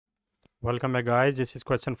Welcome back, guys. This is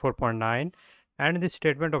question 4.9, and the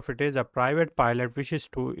statement of it is a private pilot wishes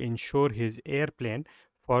to insure his airplane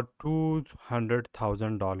for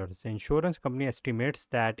 $200,000. The insurance company estimates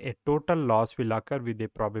that a total loss will occur with a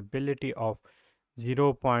probability of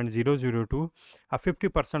 0.002, a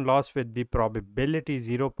 50% loss with the probability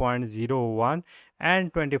 0.01,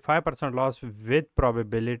 and 25% loss with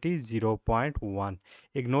probability 0.1.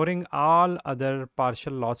 Ignoring all other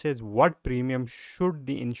partial losses, what premium should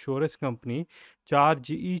the insurance company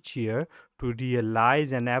charge each year to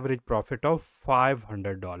realize an average profit of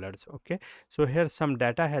 $500? Okay, so here some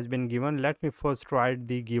data has been given. Let me first write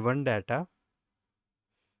the given data.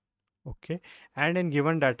 Okay, and in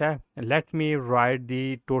given data let me write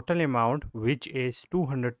the total amount, which is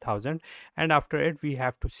 200,000, and after it we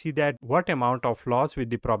have to see that what amount of loss with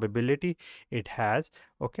the probability it has.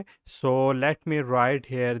 Okay, so let me write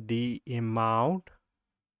here the amount.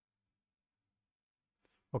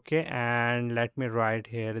 Okay, and let me write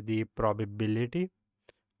here the probability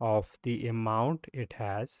of the amount it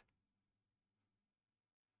has.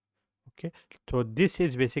 Okay, so this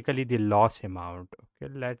is basically the loss amount.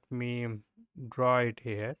 Okay, let me draw it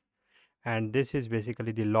here, and this is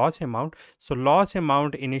basically the loss amount. So loss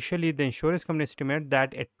amount, initially the insurance company estimate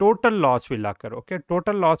that a total loss will occur. Okay,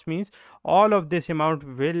 total loss means all of this amount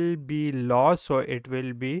will be lost, so it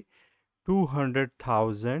will be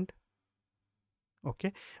 200,000.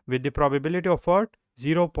 Okay, with the probability of what?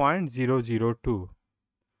 0.002.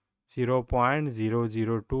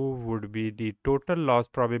 0.002 would be the total loss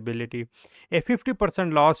probability. A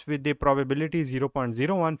 50% loss with the probability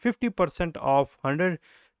 0.01. 50% of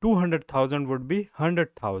 200,000 would be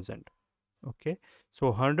 100,000. Okay,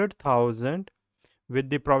 so 100,000 with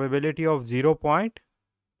the probability of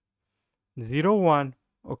 0.01.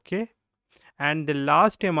 Okay, and the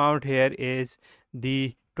last amount here is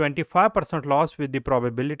the 25% loss with the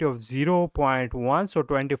probability of 0.1. So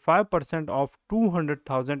 25% of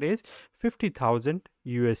 200,000 is 50,000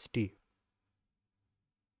 USD.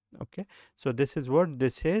 Okay, so this is what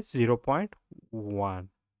this is, 0.1.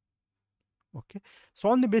 Okay, so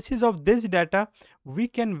on the basis of this data we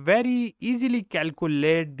can very easily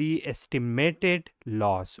calculate the estimated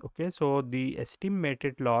loss. Okay, so the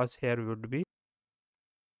estimated loss here would be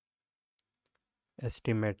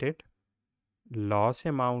estimated loss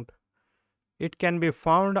amount. It can be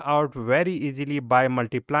found out very easily by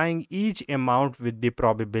multiplying each amount with the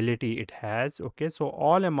probability it has. Okay, so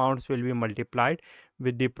all amounts will be multiplied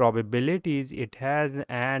with the probabilities it has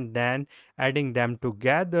and then adding them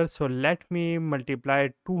together. So let me multiply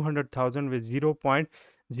 200,000 with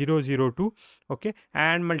 0.002. Okay,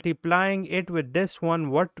 and multiplying it with this one,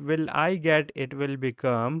 what will I get? It will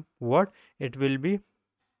become what? It will be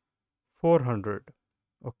 400.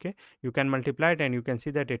 Okay, you can multiply it and you can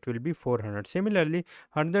see that it will be 400. Similarly,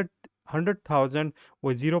 100,000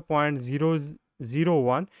 with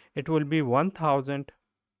 0.001, it will be 1,000.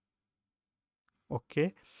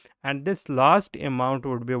 Okay, and this last amount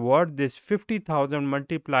would be what? This 50,000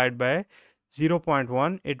 multiplied by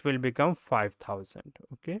 0.1, it will become 5,000.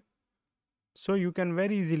 Okay, so you can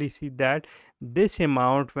very easily see that this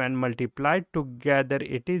amount when multiplied together,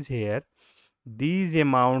 it is here, these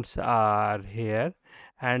amounts are here,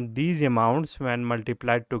 and these amounts when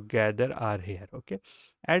multiplied together are here. Okay,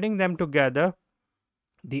 adding them together,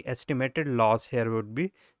 the estimated loss here would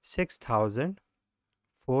be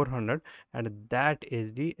 6,400, and that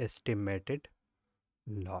is the estimated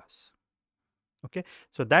loss. Okay,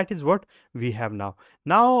 so that is what we have now.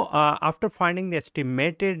 After finding the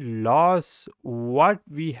estimated loss, what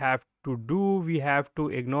we have to do, we have to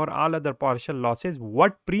ignore all other partial losses.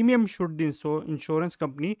 What premium should the insurance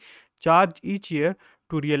company charge each year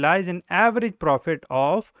to realize an average profit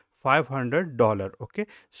of $500? Okay,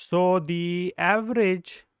 so the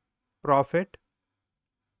average profit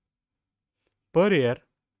per year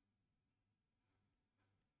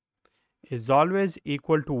is always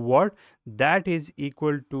equal to what? That is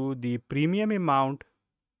equal to the premium amount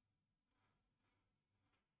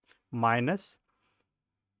minus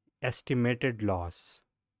estimated loss.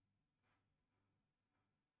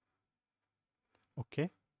 Okay,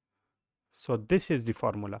 so this is the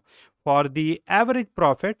formula for the average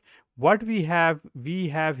profit. What we have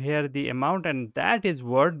here the amount, and that is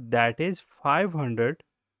what? That is 500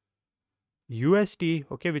 USD.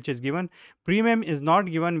 Okay, which is given. Premium is not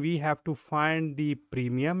given, we have to find the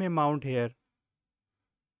premium amount here,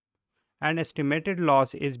 and estimated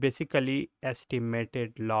loss is basically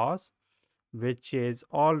estimated loss, which is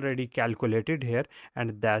already calculated here,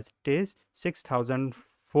 and that is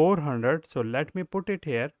 6,400. So let me put it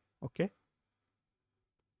here. Okay,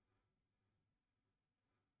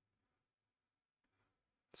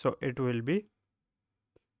 so it will be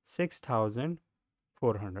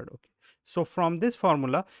 6400. Okay, so from this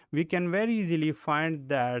formula we can very easily find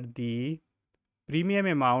that the premium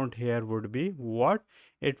amount here would be what?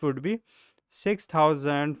 It would be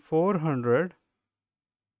 6400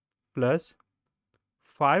 plus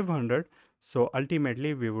 500. So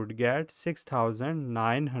ultimately we would get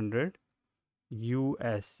 6900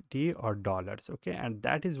 USD or dollars. Okay, and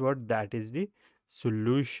that is what, that is the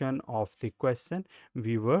solution of the question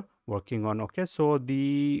we were working on. Okay, so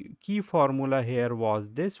the key formula here was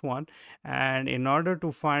this one, and in order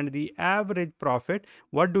to find the average profit,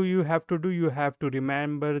 what do you have to do? You have to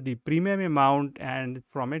remember the premium amount, and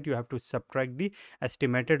from it you have to subtract the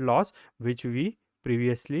estimated loss which we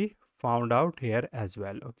previously found out here as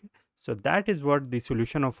well. Okay, so that is what the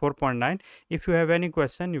solution of 4.9. If you have any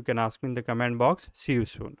question, you can ask me in the comment box. See you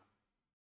soon.